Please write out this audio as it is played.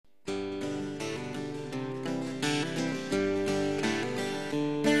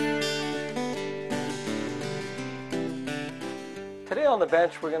on the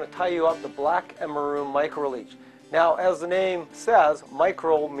bench, we're going to tie you up the black and maroon micro leech. Now, as the name says,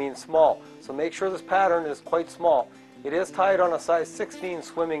 micro means small, so make sure this pattern is quite small. It is tied on a size 16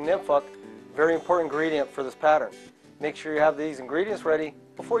 swimming nymph hook, very important ingredient for this pattern. Make sure you have these ingredients ready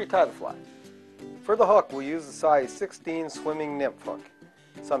before you tie the fly. For the hook, we'll use the size 16 swimming nymph hook,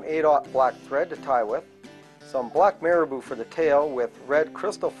 some 8/0 black thread to tie with, some black marabou for the tail with red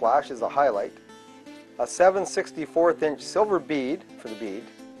crystal flash as a highlight, a 7/64 inch silver bead for the bead,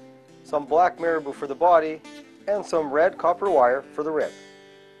 some black marabou for the body, and some red copper wire for the rib.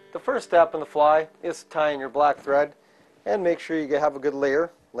 The first step in the fly is tying your black thread, and make sure you have a good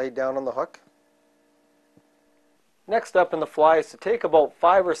layer laid down on the hook. Next step in the fly is to take about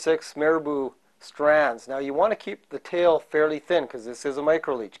 5 or 6 marabou strands. Now you want to keep the tail fairly thin because this is a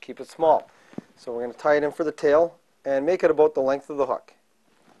micro leech. Keep it small. So we're going to tie it in for the tail and make it about the length of the hook.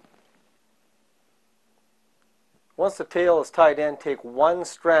 Once the tail is tied in, take 1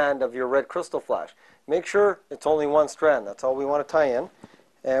 strand of your red crystal flash. Make sure it's only 1 strand. That's all we want to tie in.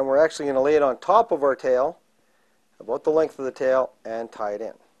 And we're actually going to lay it on top of our tail, about the length of the tail, and tie it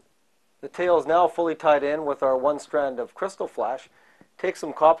in. The tail is now fully tied in with our 1 strand of crystal flash. Take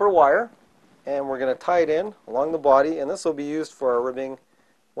some copper wire, and we're going to tie it in along the body, and this will be used for our ribbing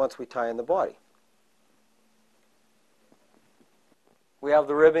once we tie in the body. We have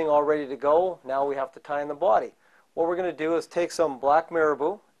the ribbing all ready to go. Now we have to tie in the body. What we're going to do is take some black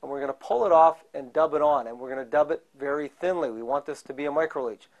marabou, and we're going to pull it off and dub it on, and we're going to dub it very thinly. We want this to be a micro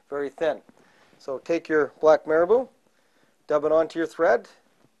leech, very thin. So take your black marabou, dub it onto your thread,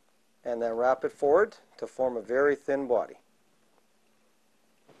 and then wrap it forward to form a very thin body.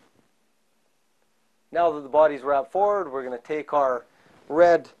 Now that the body's wrapped forward, we're going to take our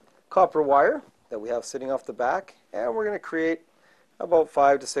red copper wire that we have sitting off the back, and we're going to create about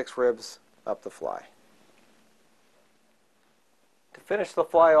 5 to 6 ribs up the fly. To finish the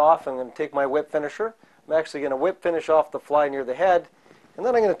fly off, I'm going to take my whip finisher. I'm actually going to whip finish off the fly near the head, and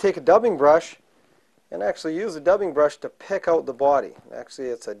then I'm going to take a dubbing brush and actually use the dubbing brush to pick out the body. Actually,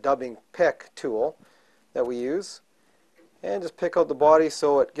 it's a dubbing pick tool that we use, and just pick out the body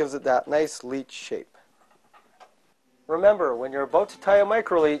so it gives it that nice leech shape. Remember, when you're about to tie a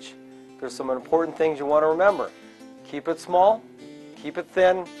micro leech, there's some important things you want to remember. Keep it small, keep it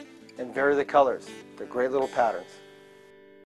thin, and vary the colors. They're great little patterns.